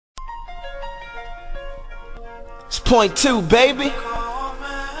Point two, baby.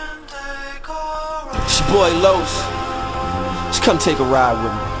 It's your boy Los. Just come take a ride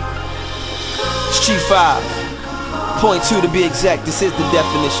with me. It's G5. Point two to be exact. This is the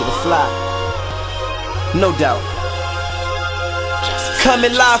definition of fly. No doubt.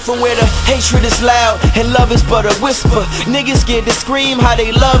 Coming live from where the hatred is loud and love is but a whisper. Niggas scared to scream how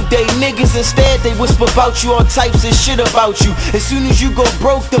they love they niggas. Instead they whisper about you, all types of shit about you. As soon as you go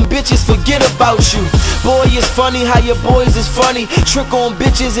broke, them bitches forget about you. Boy, it's funny how your boys is funny. Trick on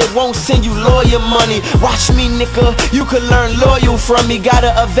bitches, it won't send you lawyer money. Watch me, nigga, you can learn loyal from me.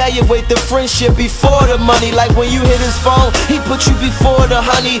 Gotta evaluate the friendship before the money. Like when you hit his phone, he put you before the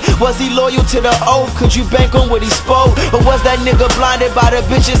honey. Was he loyal to the oath? Could you bank on what he spoke? Or was that nigga blinded by the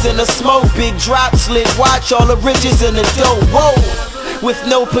bitches in the smoke? Big drop, slit watch, all the riches in the dough. Whoa, with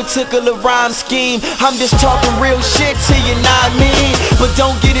no particular rhyme scheme, I'm just talking real shit to you, not me. But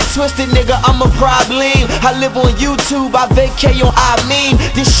don't get it twisted, nigga, I'm a problem. I live on YouTube, I vacay on I mean.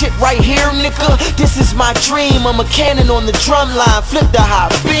 This shit right here, nigga, this is my dream. I'm a cannon on the drum line, flip the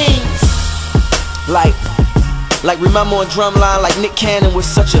high beams. Like remember on drumline, like Nick Cannon was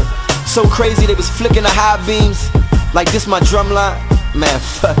so crazy they was flicking the high beams. Like this my drumline. Man,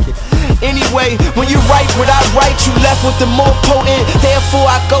 fuck it. Anyway, when you write what I write, you left with the more potent. Therefore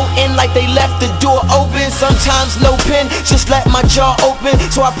I go in like they left the door open. Sometimes no pen, just let my jaw open.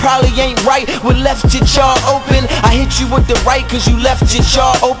 So I probably ain't right with left your jaw open. I hit you with the right cause you left your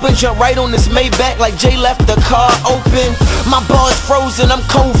jaw open. Jump right on this Maybach like Jay left the car open. My bar's frozen, I'm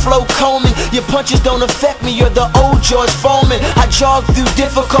cold flow combing. Your punches don't affect me, you're the old George Foreman. I jog through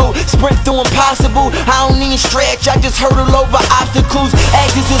difficult, sprint through impossible. I don't even stretch, I just hurdle over obstacles.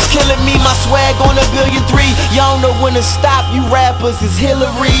 Actors is killing me, my swag on $1.3 billion. Y'all know when to stop, you rappers is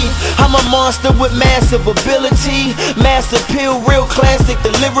Hillary. I'm a monster with massive ability, mass appeal, real classic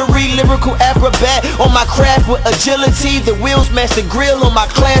delivery. Lyrical acrobat on my craft with agility. The wheels match the grill on my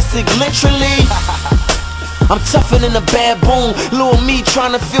classic, literally. I'm tougher than a baboon. Little me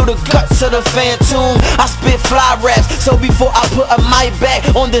trying to feel the guts of the phantom. I spit fly raps, so before I put a mic back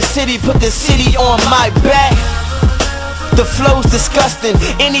on the city, put the city on my back. The flow's disgusting.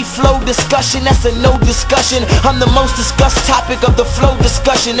 Any flow discussion, that's a no discussion. I'm the most discussed topic of the flow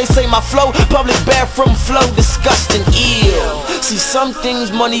discussion. They say my flow, public bathroom flow, disgusting, ill. See, some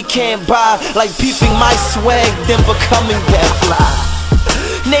things money can't buy, like peeping my swag, then becoming that fly.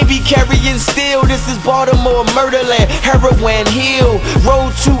 Navy carrying steel, this is Baltimore, Murderland, Heroin Hill. Roll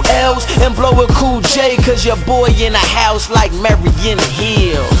 2 L's and blow a cool J, cause your boy in a house like Marion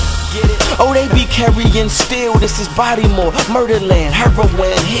Hill. Oh, they be carrying steel, this is Baltimore, Murderland,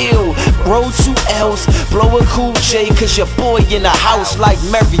 Heroin Hill. Roll 2 L's, blow a cool J, cause your boy in a house like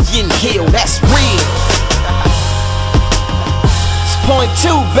Marion Hill. That's real. It's point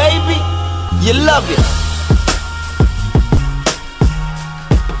two, baby. You love it.